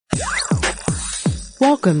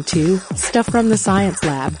Welcome to Stuff from the Science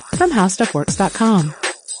Lab from HowStuffWorks.com.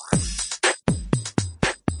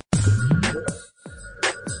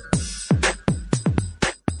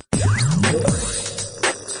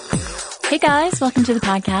 Hey guys, welcome to the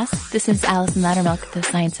podcast. This is Allison Loudermilk, the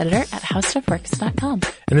science editor at HowStuffWorks.com.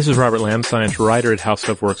 And this is Robert Lamb, science writer at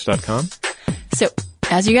HowStuffWorks.com. So,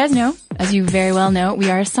 as you guys know, as you very well know, we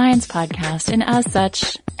are a science podcast, and as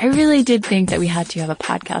such, I really did think that we had to have a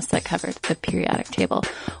podcast that covered the periodic table.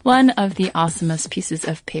 One of the awesomest pieces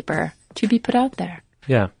of paper to be put out there.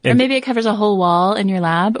 Yeah. Or maybe it covers a whole wall in your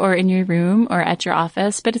lab or in your room or at your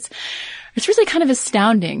office, but it's really kind of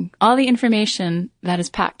astounding, all the information that is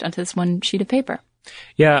packed onto this one sheet of paper.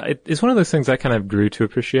 Yeah, it's one of those things I kind of grew to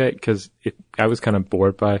appreciate because I was kind of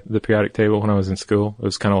bored by the periodic table when I was in school. It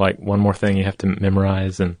was kind of like one more thing you have to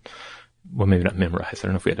memorize and, well, maybe not memorize. I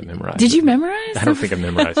don't know if we had to memorize. Did you memorize? I don't think I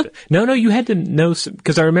memorized it. No, you had to know,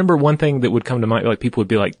 because I remember one thing that would come to mind, like people would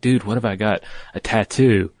be like, dude, what if I got a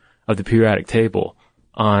tattoo of the periodic table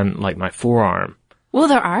on like my forearm? Well,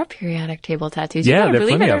 there are periodic table tattoos. Yeah, you there are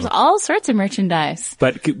believe it. plenty of There's them. all sorts of merchandise.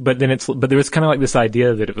 But there was kind of like this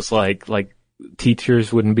idea that it was like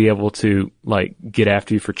teachers wouldn't be able to like get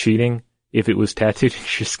after you for cheating if it was tattooed in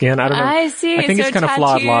your skin. I don't know. I see. I think so it's kind of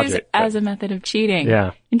flawed logic. As a method of cheating.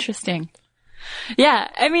 Yeah. Interesting. Yeah,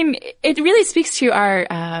 I mean, it really speaks to our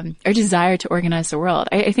desire to organize the world.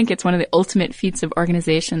 I think it's one of the ultimate feats of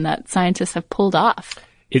organization that scientists have pulled off.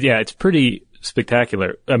 It's pretty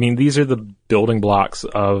spectacular. I mean, these are the building blocks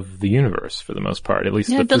of the universe for the most part, at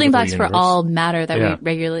least the building blocks universe. for all matter that Yeah. we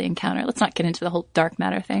regularly encounter. Let's not get into the whole dark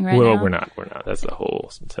matter thing right Well, now. we're not. That's a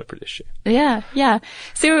whole separate issue. Yeah.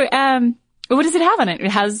 So, what does it have on it?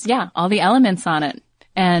 It has, all the elements on it.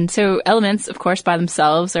 And so elements, of course, by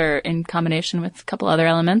themselves or in combination with a couple other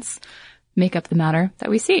elements make up the matter that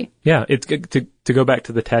we see. Yeah, it's to go back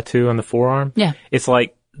to the tattoo on the forearm. Yeah. It's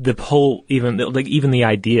like the whole, even the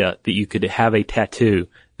idea that you could have a tattoo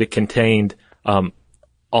that contained,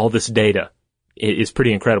 all this data is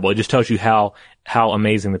pretty incredible. It just tells you how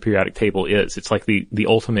amazing the periodic table is. It's like the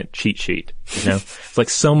ultimate cheat sheet, you know? It's like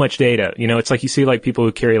so much data, you know? It's like you see like people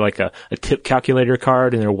who carry like a tip calculator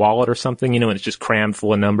card in their wallet or something, you know, and it's just crammed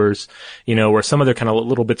full of numbers, you know, or some other kind of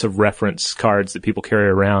little bits of reference cards that people carry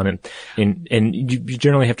around and you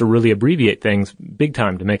generally have to really abbreviate things big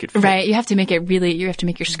time to make it fit. Right. You have to make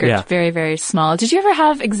your script Yeah. very, very small. Did you ever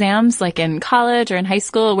have exams like in college or in high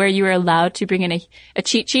school where you were allowed to bring in a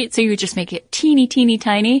cheat sheet? So you would just make it teeny, teeny,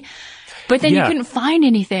 tiny. But then you couldn't find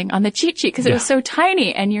anything on the cheat sheet because it was so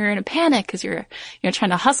tiny and you're in a panic because you're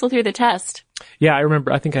trying to hustle through the test. Yeah, I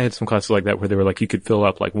remember, I think I had some classes like that where they were like, you could fill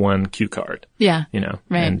up like one cue card. Yeah. You know?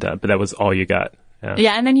 Right. And, but that was all you got.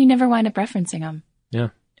 Yeah. And then you never wind up referencing them. Yeah.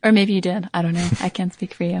 Or maybe you did. I don't know. I can't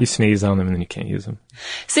speak for you. You sneeze on them and then you can't use them.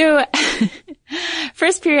 So,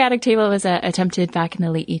 first periodic table was attempted back in the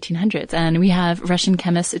late 1800s, and we have Russian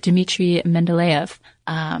chemist Dmitry Mendeleev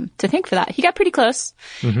to thank for that. He got pretty close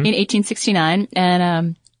in 1869,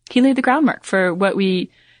 and he laid the groundwork for what we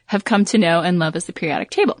have come to know and love as the periodic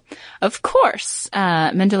table. Of course,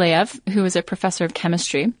 Mendeleev, who was a professor of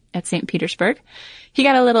chemistry at St. Petersburg, he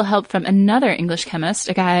got a little help from another English chemist,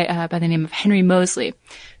 a guy by the name of Henry Moseley,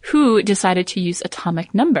 who decided to use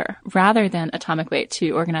atomic number rather than atomic weight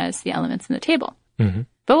to organize the elements in the table. Mm-hmm.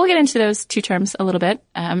 But we'll get into those two terms a little bit.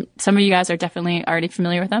 Some of you guys are definitely already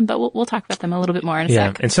familiar with them, but we'll talk about them a little bit more in a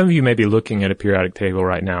sec. And some of you may be looking at a periodic table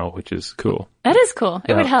right now, which is cool. That is cool.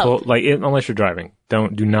 It would help. Unless you're driving.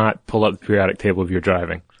 Do not pull up the periodic table if you're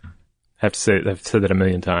driving. I've said that a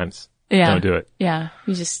million times. Yeah. Don't do it. Yeah.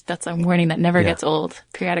 That's a warning that never gets old.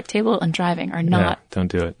 Periodic table and driving are not. Yeah,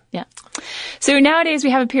 don't do it. Yeah. So nowadays we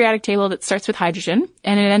have a periodic table that starts with hydrogen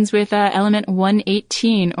and it ends with element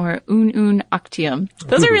 118 or un octium.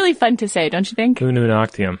 Those are really fun to say, don't you think? Un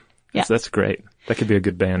octium. Yeah. That's great. That could be a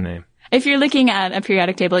good band name. If you're looking at a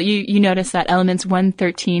periodic table, you notice that elements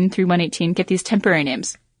 113 through 118 get these temporary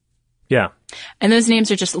names. Yeah. And those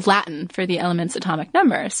names are just Latin for the element's atomic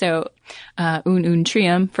number. So, un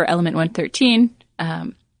trium for element 113,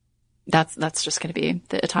 that's just going to be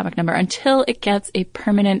the atomic number until it gets a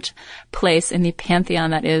permanent place in the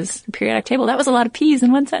pantheon that is the periodic table. That was a lot of P's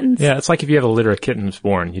in one sentence. Yeah, it's like if you have a litter of kittens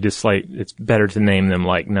born, you just it's better to name them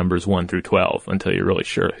like numbers 1 through 12 until you're really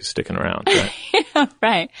sure who's sticking around. Right? Yeah,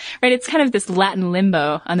 right. It's kind of this Latin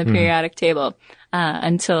limbo on the periodic table,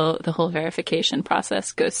 until the whole verification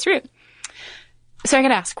process goes through. So I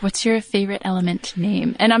gotta ask, what's your favorite element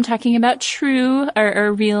name? And I'm talking about true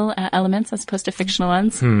or real elements as opposed to fictional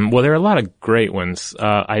ones. Well, there are a lot of great ones.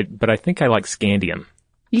 But I think I like scandium.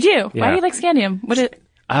 You do? Yeah. Why do you like scandium?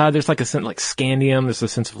 There's like a sense like scandium. There's a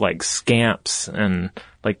sense of like scamps and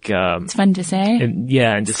like, It's fun to say. and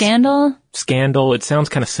just Scandal? scandal. It sounds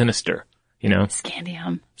kind of sinister, you know?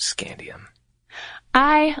 Scandium. Scandium.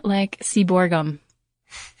 I like Seaborgum.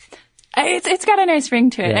 It's got a nice ring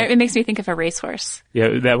to it. Yeah. It makes me think of a racehorse.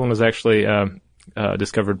 Yeah, that one was actually,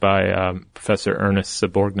 discovered by, Professor Ernest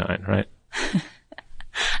Borgnine, right?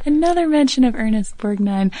 Another mention of Ernest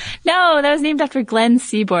Borgnine. No, that was named after Glenn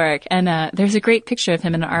Seaborg. And there's a great picture of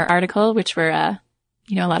him in our article, which we're, a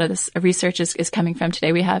lot of this research is coming from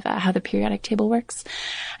today. We have how the periodic table works.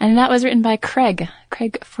 And that was written by Craig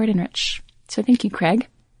Fordenrich. So thank you, Craig.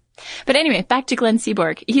 But anyway, back to Glenn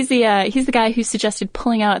Seaborg. He's the guy who suggested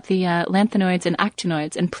pulling out the lanthanoids and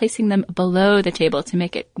actinoids and placing them below the table to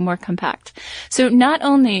make it more compact. So not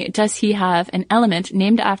only does he have an element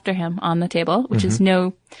named after him on the table, which is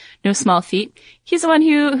no small feat, he's the one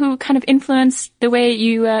who kind of influenced the way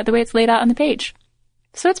it's laid out on the page.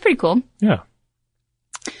 So it's pretty cool. Yeah.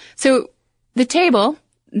 So the table,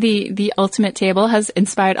 the ultimate table, has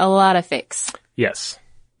inspired a lot of fakes. Yes.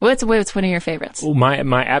 What's one of your favorites? Well,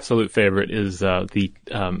 my absolute favorite is the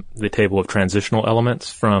table of transitional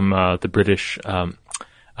elements from the British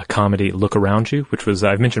comedy Look Around You, which was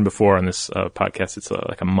I've mentioned before on this podcast. It's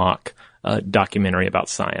like a mock documentary about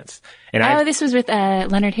science. And this was with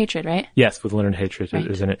Leonard Hatred, right? Yes, with Leonard Hatred Right.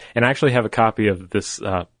 is in it. And I actually have a copy of this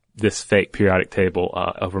fake periodic table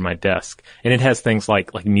over my desk, and it has things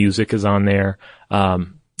like music is on there.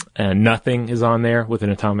 And nothing is on there with an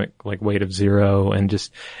atomic weight of 0, and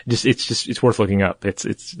it's worth looking up.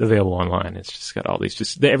 It's available online. It's just got all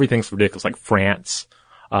these everything's ridiculous. Like France,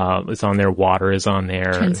 is on there. Water is on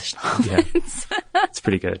there. Transitional elements. Yeah. It's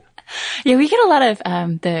pretty good. Yeah, we get a lot of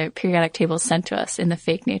the periodic tables sent to us in the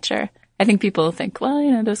fake nature. I think people think,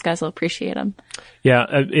 well, those guys will appreciate them. Yeah,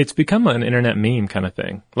 it's become an internet meme kind of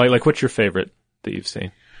thing. Like what's your favorite that you've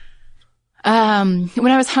seen? When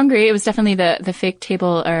I was hungry, it was definitely the fake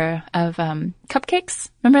table of cupcakes.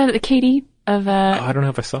 Remember the Katie of I don't know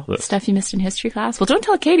if I saw this. stuff you missed in history class? Well, don't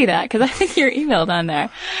tell Katie that, because I think you're emailed on there.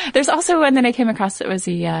 There's also one that I came across that was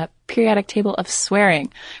the periodic table of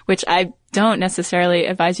swearing, which I don't necessarily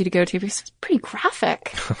advise you to go to because it's pretty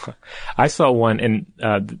graphic. I saw one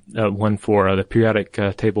one for the periodic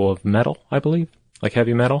table of metal, I believe, like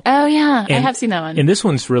heavy metal. Oh yeah, I And- have seen that one. And this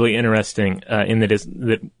one's really interesting in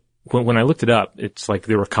that when I looked it up, it's like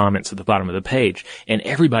there were comments at the bottom of the page, and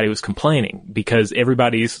everybody was complaining because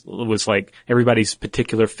everybody's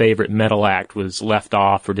particular favorite metal act was left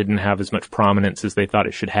off or didn't have as much prominence as they thought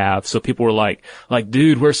it should have. So people were like,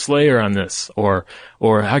 dude, where's Slayer on this? Or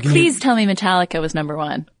how can Please tell me Metallica was number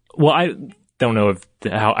one. Well, I don't know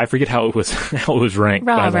I forget how it was ranked.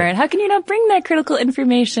 by Robert, how can you not bring that critical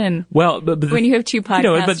information Well, but when you have two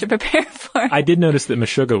podcasts to prepare for? I did notice that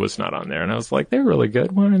Meshuggah was not on there, and I was like, they're really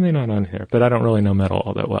good. Why are they not on here? But I don't really know metal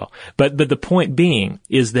all that well. But the point being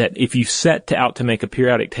is that if you set out to make a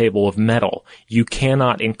periodic table of metal, you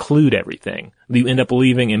cannot include everything. You end up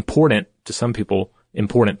leaving to some people,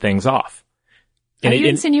 important things off. Are you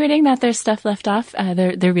insinuating that there's stuff left off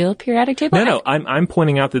the real periodic table? No. I'm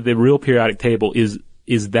pointing out that the real periodic table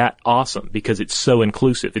is that awesome because it's so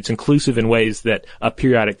inclusive. It's inclusive in ways that a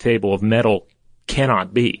periodic table of metal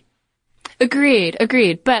cannot be. Agreed.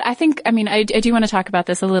 But I think, I do want to talk about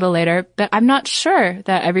this a little later, but I'm not sure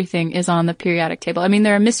that everything is on the periodic table. I mean,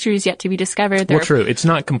 there are mysteries yet to be discovered. True. It's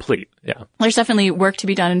not complete. Yeah. There's definitely work to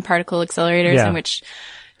be done in particle accelerators in which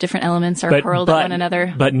different elements are hurled at one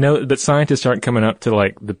another. But scientists aren't coming up to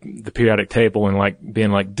the periodic table and being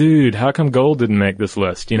like, dude, how come gold didn't make this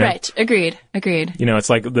list? Right. Agreed. It's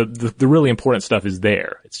like the really important stuff is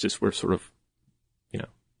there. It's just we're sort of,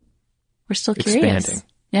 we're still curious. Expanding.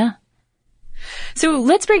 Yeah. So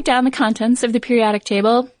let's break down the contents of the periodic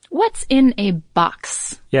table. What's in a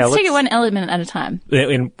box? Yeah, let's take it one element at a time.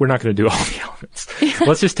 And we're not going to do all the elements.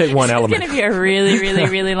 Let's just take one element. It's going to be a really, really,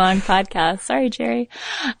 really long podcast. Sorry, Jerry.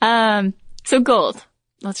 So gold.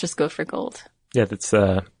 Let's just go for gold. Yeah, that's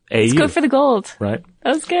Let's AU. go for the gold. Right.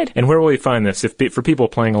 That was good. And where will we find this? For people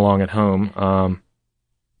playing along at home,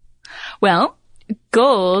 Well,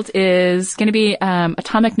 gold is going to be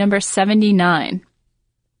atomic number 79.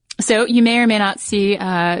 So you may or may not see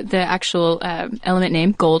the actual element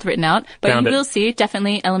name, gold, written out, but you will see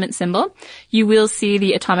definitely element symbol. You will see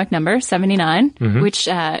the atomic number, 79, which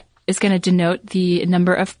is going to denote the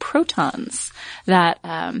number of protons that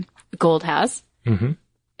gold has. Mm-hmm.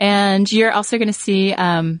 And you're also going to see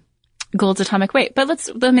gold's atomic weight. But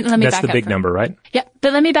let me That's back the up. big number, right? Yeah,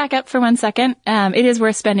 but let me back up for 1 second. It is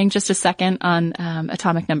worth spending just a second on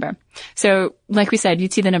atomic number. So, like we said,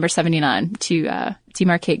 you'd see the number 79 to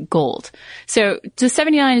demarcate gold. So, the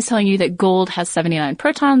 79 is telling you that gold has 79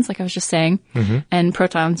 protons, like I was just saying. And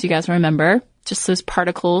protons, you guys remember, just those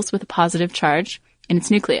particles with a positive charge in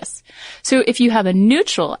its nucleus. So, if you have a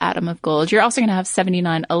neutral atom of gold, you're also going to have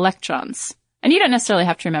 79 electrons. And you don't necessarily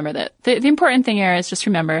have to remember that. The important thing here is just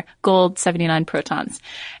remember gold, 79 protons.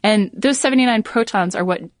 And those 79 protons are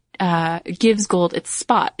what gives gold its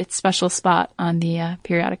special spot on the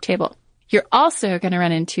periodic table. You're also going to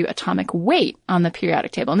run into atomic weight on the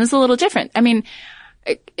periodic table. And this is a little different. I mean,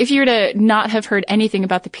 if you were to not have heard anything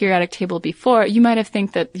about the periodic table before, you might have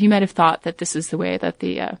thought that this is the way that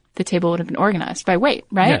the table would have been organized by weight,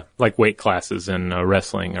 right? Yeah, like weight classes in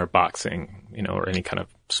wrestling or boxing, or any kind of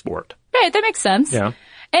sport. Right, that makes sense. Yeah.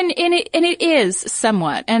 And it is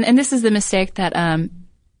somewhat. And this is the mistake that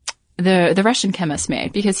the Russian chemist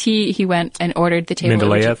made, because he went and ordered the table.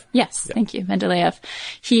 Mendeleev? Yes, yeah. Thank you, Mendeleev.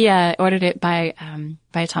 He ordered it by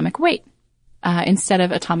atomic weight instead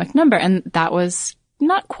of atomic number, and that was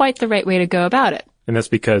not quite the right way to go about it. And that's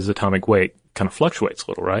because atomic weight kind of fluctuates a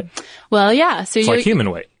little, right? Well, yeah. So it's like human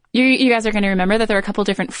weight. You guys are going to remember that there are a couple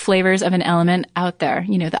different flavors of an element out there.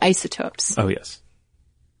 The isotopes. Oh, yes.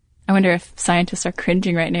 I wonder if scientists are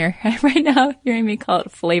cringing right now hearing me call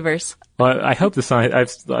it flavors. Well, I hope like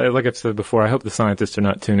I've said before, I hope the scientists are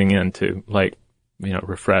not tuning in to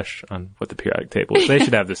refresh on what the periodic table is. They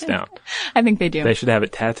should have this down. I think they do. They should have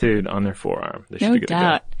it tattooed on their forearm. They should no be good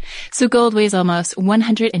doubt. To go. So gold weighs almost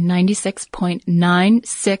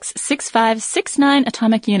 196.966569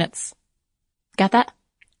 atomic units. Got that?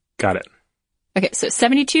 Got it. Okay, so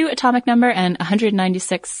 72 atomic number and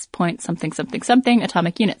 196 point something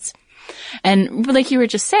atomic units. And like you were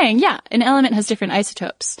just saying, yeah, an element has different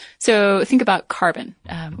isotopes. So think about carbon,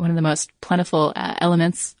 one of the most plentiful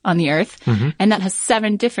elements on the Earth, and that has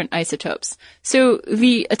 7 different isotopes. So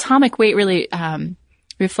the atomic weight really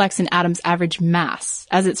reflects an atom's average mass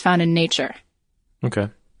as it's found in nature. Okay.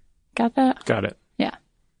 Got that? Got it. Yeah.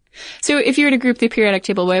 So if you were to group the periodic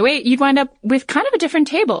table by weight, you'd wind up with kind of a different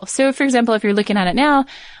table. So for example, if you're looking at it now,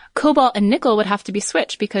 cobalt and nickel would have to be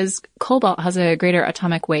switched because cobalt has a greater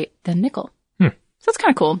atomic weight than nickel. So that's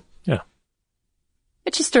kind of cool. Yeah.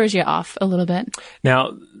 It just throws you off a little bit.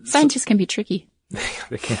 Now, scientists can be tricky.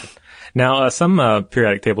 They can. Now, some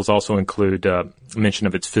periodic tables also include mention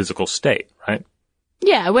of its physical state, right?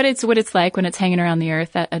 Yeah, what it's like when it's hanging around the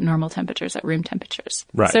Earth at normal temperatures, at room temperatures.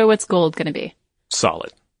 Right. So what's gold going to be?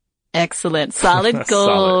 Solid. Excellent. Solid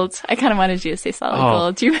gold. Solid. I kind of wanted you to say solid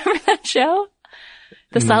gold. Do you remember that show?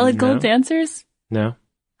 The Solid Gold Dancers? No.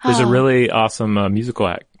 There's a really awesome musical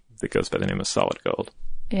act that goes by the name of Solid Gold.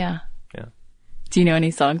 Yeah. Yeah. Do you know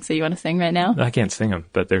any songs that you want to sing right now? I can't sing them,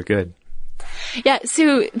 but they're good. Yeah.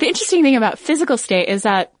 So the interesting thing about physical state is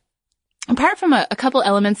that apart from a couple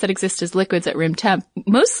elements that exist as liquids at room temp,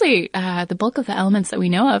 mostly the bulk of the elements that we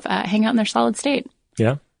know of hang out in their solid state.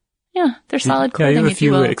 Yeah? Yeah. They're solid clothing, you have a if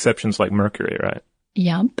you few will. exceptions like mercury, right?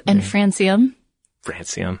 Yep. And francium.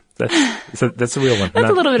 Francium. That's a real one. That's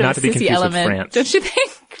a little bit not of to a be sissy confused element, with France. don't you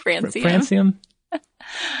think? Francium. Francium?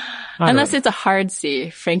 Unless it's a hard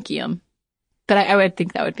C, francium. But I would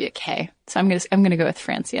think that would be a K. So I'm gonna go with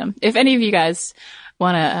francium. If any of you guys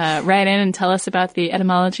want to write in and tell us about the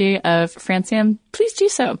etymology of francium, please do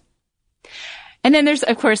so. And then there's,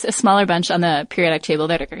 of course, a smaller bunch on the periodic table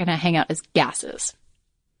that are going to hang out as gases.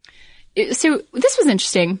 So this was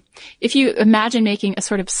interesting. If you imagine making a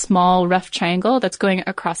sort of small rough triangle that's going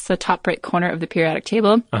across the top right corner of the periodic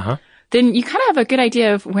table, then you kind of have a good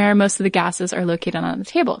idea of where most of the gases are located on the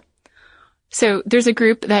table. So there's a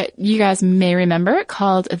group that you guys may remember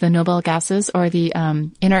called the noble gases or the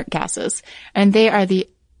inert gases, and they are the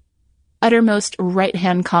uttermost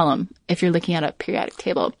right-hand column if you're looking at a periodic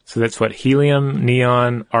table. So that's what helium,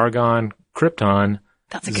 neon, argon, krypton,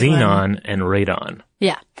 xenon, and radon.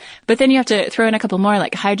 Yeah. But then you have to throw in a couple more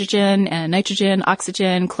like hydrogen and nitrogen,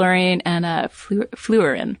 oxygen, chlorine, and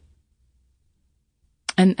fluorine.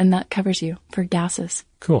 And that covers you for gases.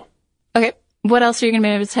 Cool. Okay. What else are you going to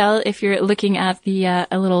be able to tell if you're looking at the a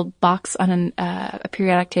little box on a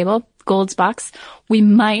periodic table, Gold's box? We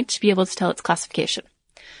might be able to tell its classification.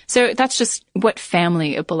 So that's just what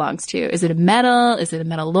family it belongs to. Is it a metal? Is it a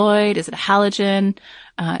metalloid? Is it a halogen?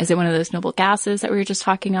 Is it one of those noble gases that we were just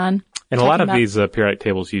talking on? And a lot of these periodic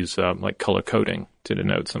tables use like color coding to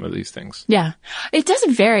denote some of these things. Yeah. It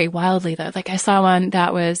doesn't vary wildly though. Like I saw one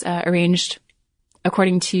that was arranged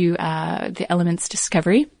according to the element's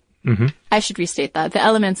discovery. I should restate that. The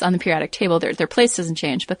elements on the periodic table, their place doesn't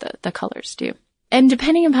change, but the colors do. and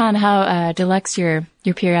depending upon how deluxe your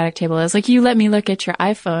periodic table is, like you let me look at your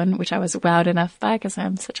iPhone, which I was wowed enough by because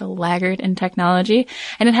I'm such a laggard in technology,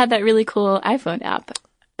 and it had that really cool iPhone app.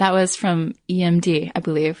 That was from EMD, I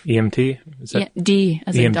believe. EMT? Is that D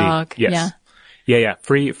as in EMD? dog. Yes. Yeah.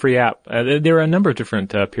 Free app. There are a number of different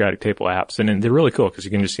periodic table apps, and they're really cool because you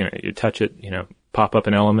can just, you touch it, pop up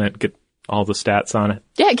an element, get all the stats on it.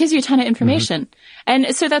 Yeah, it gives you a ton of information.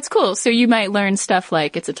 And so that's cool. So you might learn stuff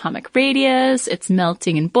like its atomic radius, its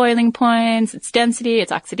melting and boiling points, its density,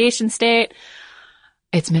 its oxidation state,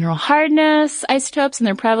 its mineral hardness, isotopes and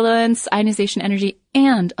their prevalence, ionization energy,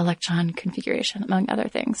 and electron configuration, among other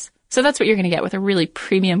things. So that's what you're going to get with a really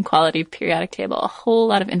premium quality periodic table, a whole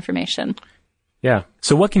lot of information. Yeah.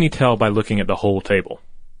 So what can you tell by looking at the whole table?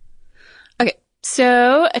 Okay.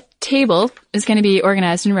 So a table is going to be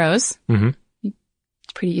organized in rows. Mm-hmm.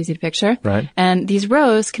 It's pretty easy to picture. Right. And these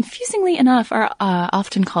rows, confusingly enough, are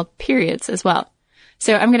often called periods as well.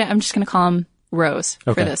 So I'm just going to call them rows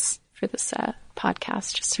for this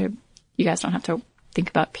podcast, just so you guys don't have to think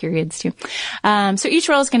about periods too. So each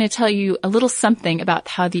row is going to tell you a little something about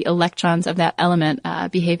how the electrons of that element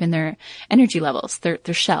behave in their energy levels, their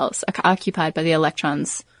shells occupied by the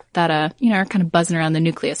electrons that are kind of buzzing around the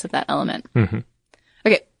nucleus of that element. Mm-hmm.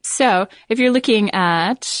 Okay, so if you're looking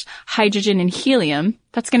at hydrogen and helium,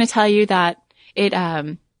 that's going to tell you that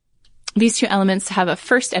these two elements have a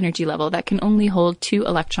first energy level that can only hold 2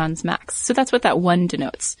 electrons max. So that's what that 1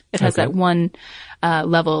 denotes. It has that 1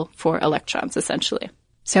 level for electrons, essentially.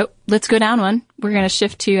 So let's go down one. We're going to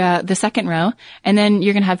shift to the second row, and then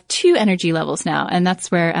you're going to have 2 energy levels now. And that's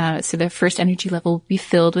where, so the first energy level will be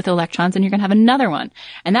filled with electrons, and you're going to have another one.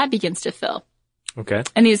 And that begins to fill. Okay.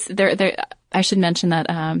 And I should mention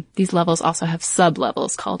that these levels also have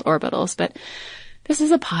sub-levels called orbitals, but this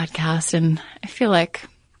is a podcast, and I feel like...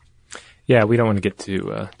 Yeah, we don't want to get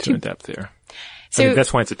too in-depth here. So I think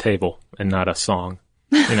that's why it's a table and not a song,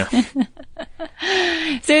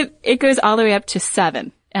 So it goes all the way up to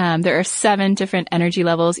 7. There are 7 different energy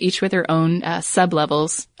levels, each with their own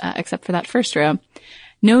sub-levels, except for that first row.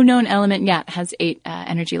 No known element yet has 8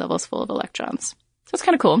 energy levels full of electrons. So it's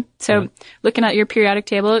kind of cool. So looking at your periodic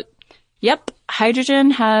table, yep,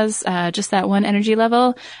 hydrogen has just that 1 energy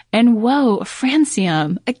level. And whoa,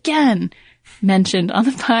 francium, again, mentioned on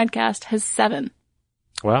the podcast, has 7.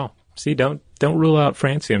 Wow. See, don't rule out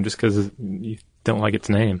francium just because you don't like its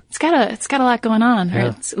name. It's got a lot going on, or Yeah.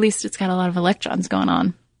 at least it's got a lot of electrons going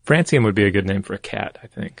on. Francium would be a good name for a cat, I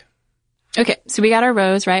think. Okay, so we got our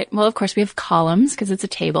rows, right? Well, of course, we have columns because it's a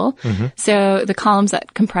table. Mm-hmm. So the columns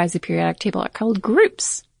that comprise the periodic table are called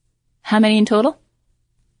groups. How many in total?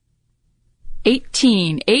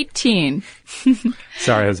 18.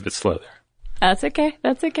 Sorry, I was a bit slow there. That's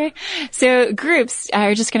okay. So groups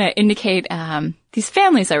are just going to indicate these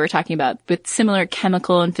families that we're talking about with similar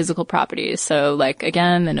chemical and physical properties. So like,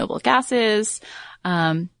 again, the noble gases.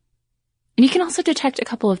 And you can also detect a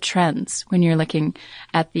couple of trends when you're looking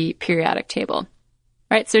at the periodic table.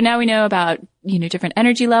 Right? So now we know about, different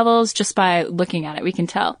energy levels just by looking at it. We can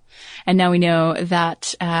tell. And now we know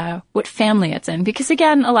that, what family it's in. Because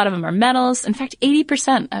again, a lot of them are metals. In fact,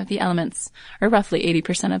 80% of the elements, or roughly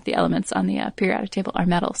 80% of the elements on the periodic table are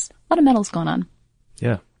metals. A lot of metals going on.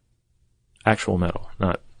 Yeah. Actual metal,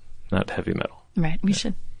 not heavy metal. Right. We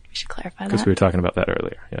should clarify that. Because we were talking about that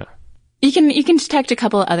eearlier. Yeah. You can detect a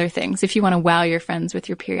couple of other things if you want to wow your friends with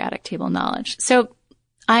your periodic table knowledge. So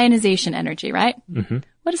ionization energy, right? Mm-hmm.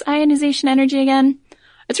 What is ionization energy again?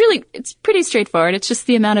 It's pretty straightforward. It's just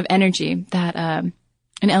the amount of energy that an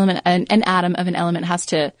atom of an element has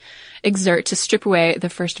to exert to strip away the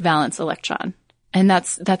first valence electron. And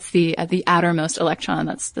that's the outermost electron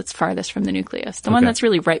that's farthest from the nucleus. The one that's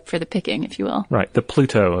really ripe for the picking, if you will. Right. The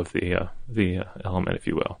Pluto of the element, if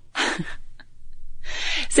you will.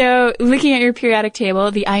 So looking at your periodic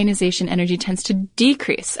table, the ionization energy tends to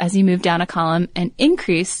decrease as you move down a column and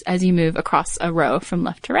increase as you move across a row from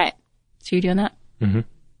left to right. So you doing that? Mm-hmm.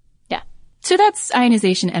 Yeah. So that's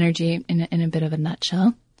ionization energy in a bit of a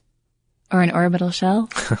nutshell. Or an orbital shell.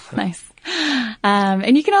 Nice.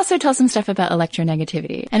 And you can also tell some stuff about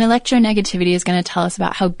electronegativity. And electronegativity is going to tell us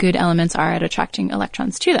about how good elements are at attracting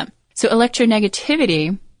electrons to them. So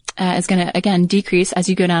electronegativity is going to, again, decrease as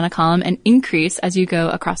you go down a column and increase as you go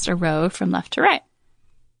across a row from left to right.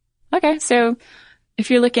 Okay, so if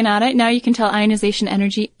you're looking at it, now you can tell ionization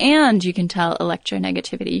energy and you can tell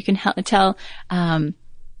electronegativity. You can tell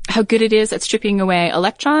how good it is at stripping away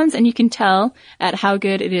electrons, and you can tell at how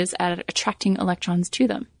good it is at attracting electrons to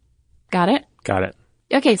them. Got it? Got it.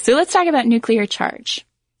 Okay, so let's talk about nuclear charge.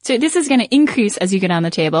 So this is going to increase as you go down the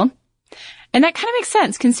table. And that kind of makes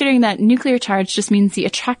sense, considering that nuclear charge just means the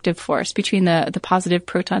attractive force between the positive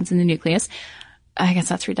protons in the nucleus. I guess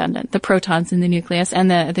that's redundant. The protons in the nucleus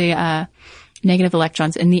and the negative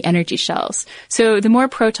electrons in the energy shells. So the more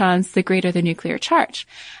protons, the greater the nuclear charge.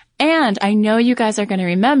 And I know you guys are going to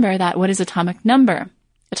remember that what is atomic number?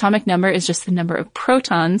 Atomic number is just the number of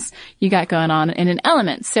protons you got going on in an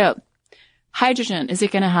element. So hydrogen, is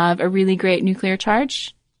it going to have a really great nuclear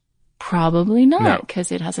charge? Probably not,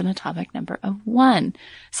 because it has an atomic number of 1.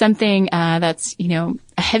 Something that's, a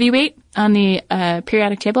heavyweight on the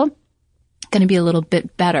periodic table, going to be a little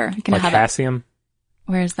bit better. Like hassium?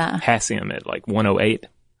 Where is that? Hassium at like 108.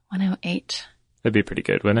 108. That'd be pretty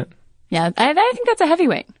good, wouldn't it? Yeah, I think that's a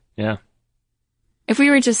heavyweight. Yeah. If we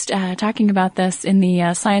were just talking about this in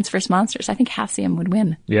the Science vs. Monsters, I think hassium would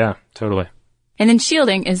win. Yeah, totally. And then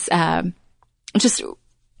shielding is just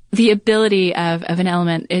the ability of an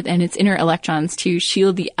element and its inner electrons to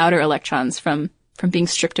shield the outer electrons from being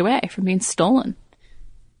stripped away, from being stolen.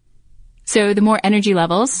 So the more energy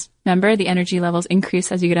levels, remember, the energy levels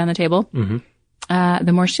increase as you go down the table,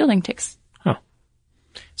 the more shielding takes. Huh.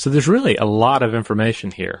 So there's really a lot of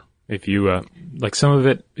information here. If you, some of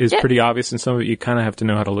it is pretty obvious and some of it you kind of have to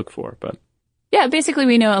know how to look for, but. Yeah, basically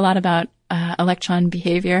we know a lot about electron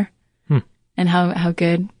behavior and how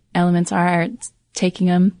good elements are at taking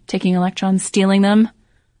electrons, stealing them,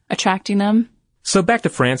 attracting them. So back to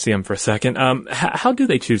francium for a second. How do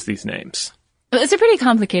they choose these names? It's a pretty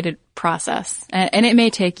complicated process, and it may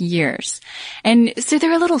take years. And so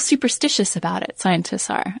they're a little superstitious about it, scientists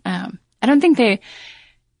are. I don't think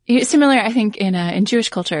similar, I think, in Jewish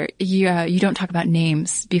culture, you don't talk about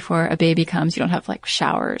names before a baby comes. You don't have like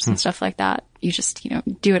showers and stuff like that. You just,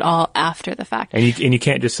 do it all after the fact. And you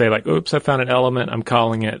can't just say like, oops, I found an element. I'm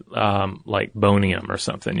calling it, like bonium or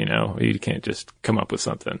something, You can't just come up with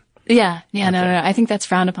something. Yeah. Okay. No. I think that's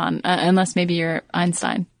frowned upon, unless maybe you're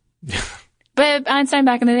Einstein. But Einstein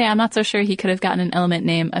back in the day, I'm not so sure he could have gotten an element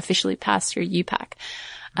name officially passed through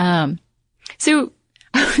UPAC. So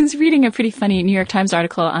I was reading a pretty funny New York Times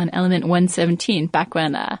article on element 117 back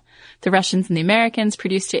when the Russians and the Americans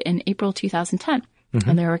produced it in April 2010.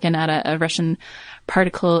 And they were working at a Russian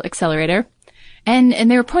particle accelerator. And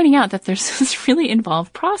they were pointing out that there's this really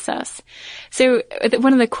involved process. So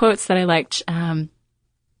one of the quotes that I liked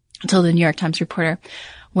told the New York Times reporter,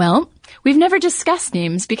 "Well, we've never discussed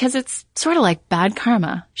names because it's sort of like bad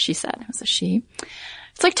karma," she said. It was a she.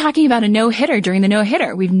 "It's like talking about a no-hitter during the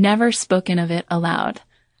no-hitter. We've never spoken of it aloud."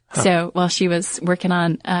 Huh. So while she was working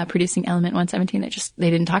on producing element 117,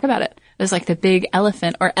 they didn't talk about it. It was like the big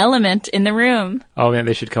elephant or element in the room. Oh man,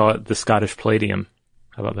 they should call it the Scottish Palladium.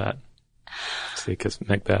 How about that? See, because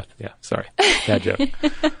Macbeth. Yeah, sorry. Bad joke.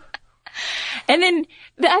 And then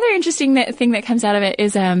the other interesting thing that comes out of it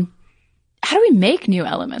is how do we make new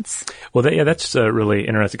elements? Well, that's really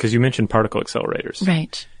interesting because you mentioned particle accelerators.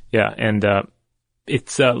 Right. Yeah, and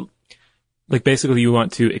it's like basically you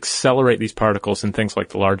want to accelerate these particles in things like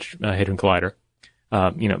the Large Hadron Collider.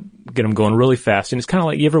 Get them going really fast. And it's kind of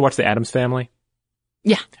like, you ever watch The Addams Family?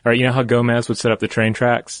 Yeah. All right, you know how Gomez would set up the train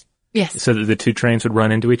tracks? Yes. So that the two trains would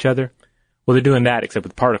run into each other? Well, they're doing that except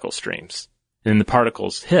with particle streams. And then the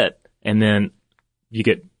particles hit, and then you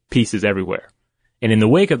get pieces everywhere. And in the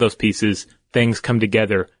wake of those pieces, things come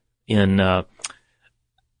together in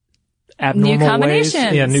abnormal new combinations.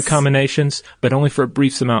 ways. Yeah, new combinations, but only for a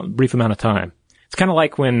brief amount of time. It's kind of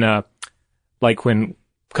like when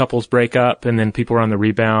couples break up and then people are on the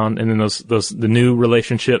rebound, and then the new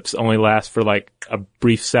relationships only last for like a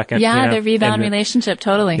brief second. Yeah, the rebound relationship,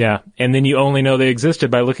 totally. Yeah. And then you only know they existed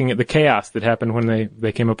by looking at the chaos that happened when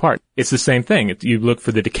they came apart. It's the same thing. You look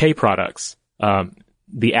for the decay products,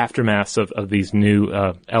 the aftermath of these new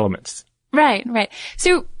elements. Right.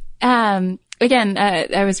 So, again,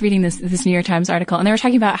 I was reading this New York Times article, and they were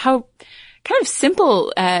talking about how kind of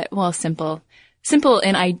simple an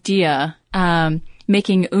idea,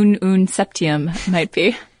 making un septium might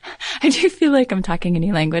be. I do feel like I'm talking a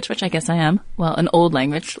new language, which I guess I am. Well, an old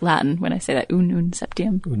language, Latin, when I say that, un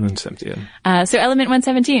septium. Un septium. So element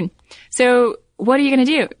 117. So what are you going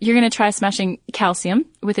to do? You're going to try smashing calcium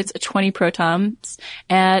with its 20 protons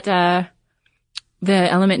at the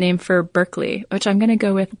element name for Berkeley, which I'm going to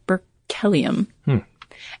go with berkelium.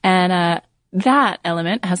 And that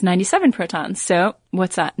element has 97 protons. So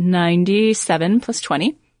what's that? 97 plus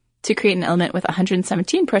 20 to create an element with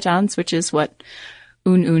 117 protons, which is what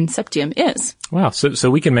un septium is. Wow.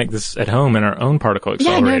 So we can make this at home in our own particle accelerators.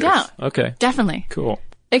 Yeah, no doubt. Okay. Definitely. Cool.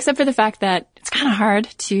 Except for the fact that it's kind of hard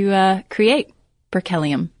to create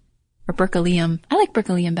berkelium or berkelium. I like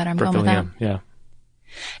berkelium better. I'm going with that. Yeah.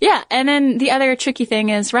 Yeah. And then the other tricky thing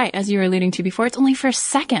is, right, as you were alluding to before, it's only for a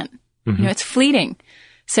second. You know, it's fleeting.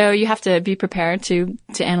 So you have to be prepared to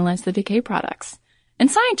analyze the decay products. And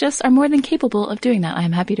scientists are more than capable of doing that, I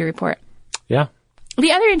am happy to report. Yeah.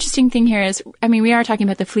 The other interesting thing here is, I mean, we are talking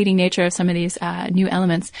about the fleeting nature of some of these new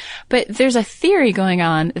elements, but there's a theory going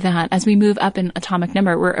on that as we move up in atomic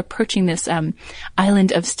number, we're approaching this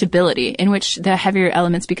island of stability in which the heavier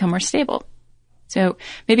elements become more stable. So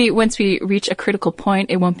maybe once we reach a critical point,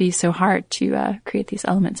 it won't be so hard to create these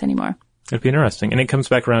elements anymore. It'd be interesting. And it comes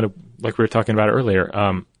back around to, like we were talking about earlier,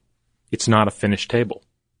 it's not a finished table.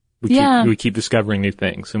 We keep discovering new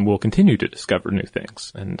things, and we'll continue to discover new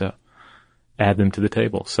things and add them to the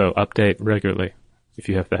table. So update regularly if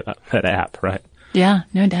you have that app, right? Yeah,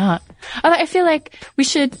 no doubt. I feel like we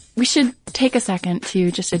should take a second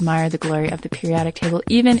to just admire the glory of the periodic table,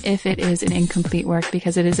 even if it is an incomplete work,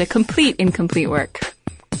 because it is a complete incomplete work.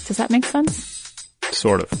 Does that make sense?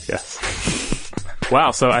 Sort of, yes.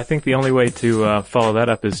 Wow, so I think the only way to follow that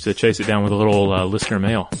up is to chase it down with a little listener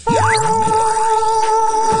mail.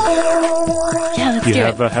 Yeah, let's do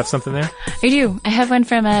it. You have something there? I do. I have one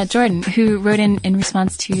from Jordan, who wrote in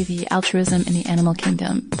response to the Altruism in the Animal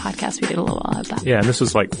Kingdom podcast we did a little while about. Yeah, and this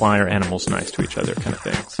was like, why are animals nice to each other kind of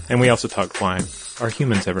things. And we also talked, why are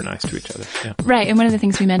humans ever nice to each other? Yeah. Right, and one of the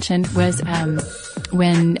things we mentioned was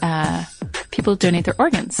when people donate their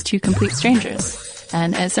organs to complete strangers.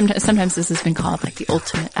 And sometimes this has been called like the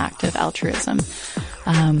ultimate act of altruism.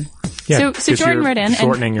 So Jordan wrote in.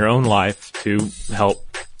 Shortening your own life to help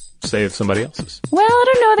save somebody else's. Well, I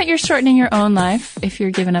don't know that you're shortening your own life if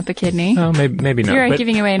you're giving up a kidney. Oh, maybe not. You're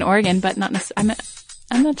giving away an organ, but not necessarily.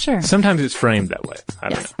 I'm not sure. Sometimes it's framed that way. I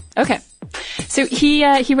don't know. Okay. So he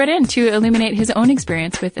wrote in to illuminate his own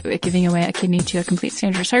experience with giving away a kidney to a complete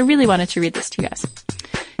stranger. So I really wanted to read this to you guys.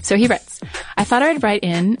 So he writes, I thought I'd write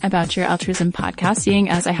in about your altruism podcast, seeing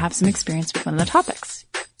as I have some experience with one of the topics.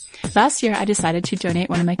 Last year, I decided to donate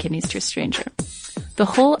one of my kidneys to a stranger. The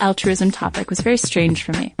whole altruism topic was very strange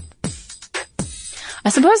for me. I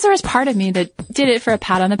suppose there was part of me that did it for a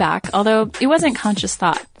pat on the back, although it wasn't conscious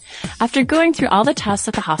thought. After going through all the tests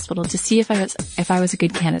at the hospital to see if I was a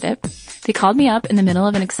good candidate, they called me up in the middle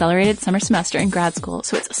of an accelerated summer semester in grad school,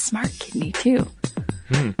 so it's a smart kidney too.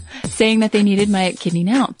 Saying that they needed my kidney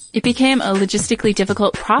now. It became a logistically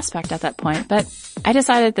difficult prospect at that point, but I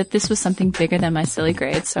decided that this was something bigger than my silly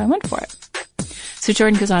grades, so I went for it. So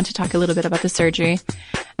Jordan goes on to talk a little bit about the surgery.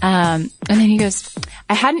 And then he goes,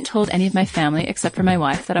 I hadn't told any of my family except for my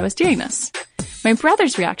wife that I was doing this. My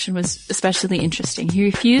brother's reaction was especially interesting. He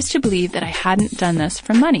refused to believe that I hadn't done this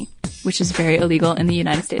for money, which is very illegal in the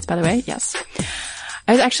United States, by the way. Yes.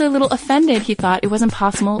 I was actually a little offended. He thought it wasn't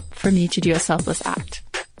possible for me to do a selfless act.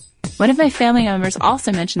 One of my family members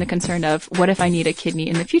also mentioned the concern of, what if I need a kidney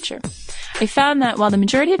in the future? I found that while the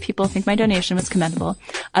majority of people think my donation was commendable,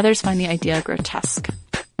 others find the idea grotesque.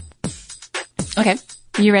 Okay.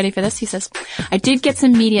 Are you ready for this? He says, I did get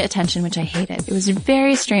some media attention, which I hated. It was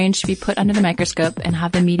very strange to be put under the microscope and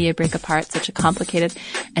have the media break apart such a complicated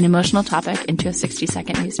and emotional topic into a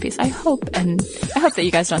 60-second news piece. I hope that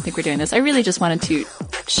you guys don't think we're doing this. I really just wanted to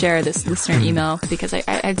share this listener email because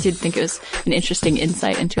I did think it was an interesting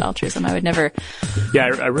insight into altruism. I would never. Yeah,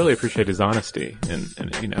 I really appreciate his honesty and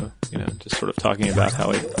you know, just sort of talking about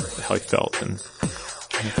how he felt and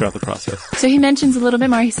throughout the process. So he mentions a little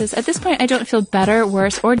bit more. He says, at this point, I don't feel better,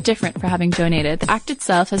 worse, or different for having donated. The act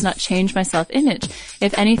itself has not changed my self-image.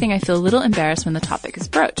 If anything, I feel a little embarrassed when the topic is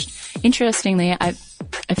broached. Interestingly, I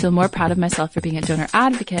feel more proud of myself for being a donor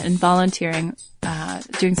advocate and volunteering,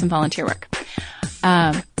 doing some volunteer work.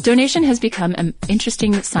 Donation has become an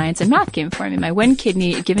interesting science and math game for me. My one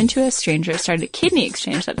kidney given to a stranger started a kidney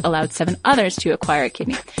exchange that allowed 7 others to acquire a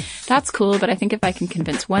kidney. That's cool, but I think if I can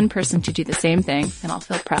convince one person to do the same thing, then I'll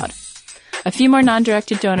feel proud. A few more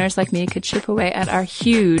non-directed donors like me could chip away at our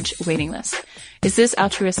huge waiting list. Is this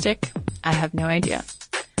altruistic? I have no idea.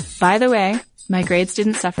 By the way, my grades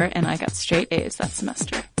didn't suffer and I got straight A's that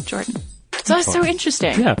semester. Jordan. So that's so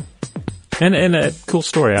interesting. Yeah. And a cool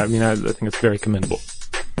story. I mean, I think it's very commendable.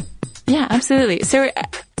 Yeah, absolutely. So,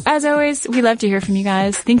 as always, we love to hear from you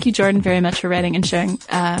guys. Thank you, Jordan, very much for writing and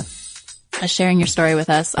sharing your story with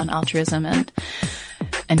us on altruism and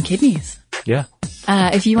kidneys. Yeah.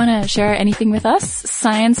 If you want to share anything with us,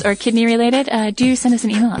 science or kidney related, do send us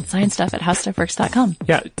an email at sciencestuff@howstuffworks.com.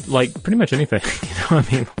 Yeah, like pretty much anything. I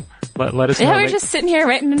mean, let us know. Yeah, we're just sitting here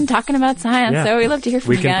writing and talking about science, so we love to hear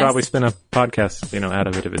from you guys. We can probably spin a podcast, out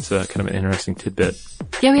of it if it's kind of an interesting tidbit.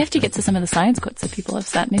 Yeah, we have to get to some of the science quotes that people have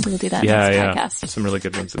sent. Maybe we'll do that next podcast. Some really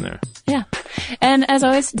good ones in there. Yeah. And as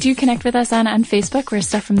always, do connect with us on Facebook. We're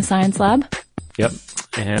Stuff from the Science Lab. Yep.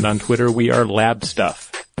 And on Twitter, we are Lab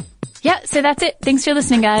Stuff. Yeah, so that's it. Thanks for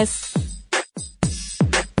listening, guys.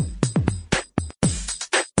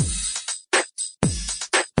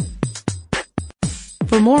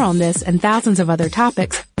 For more on this and thousands of other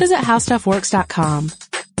topics, visit HowStuffWorks.com.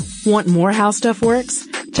 Want more How Stuff Works?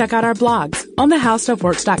 Check out our blogs on the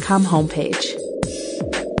HowStuffWorks.com homepage.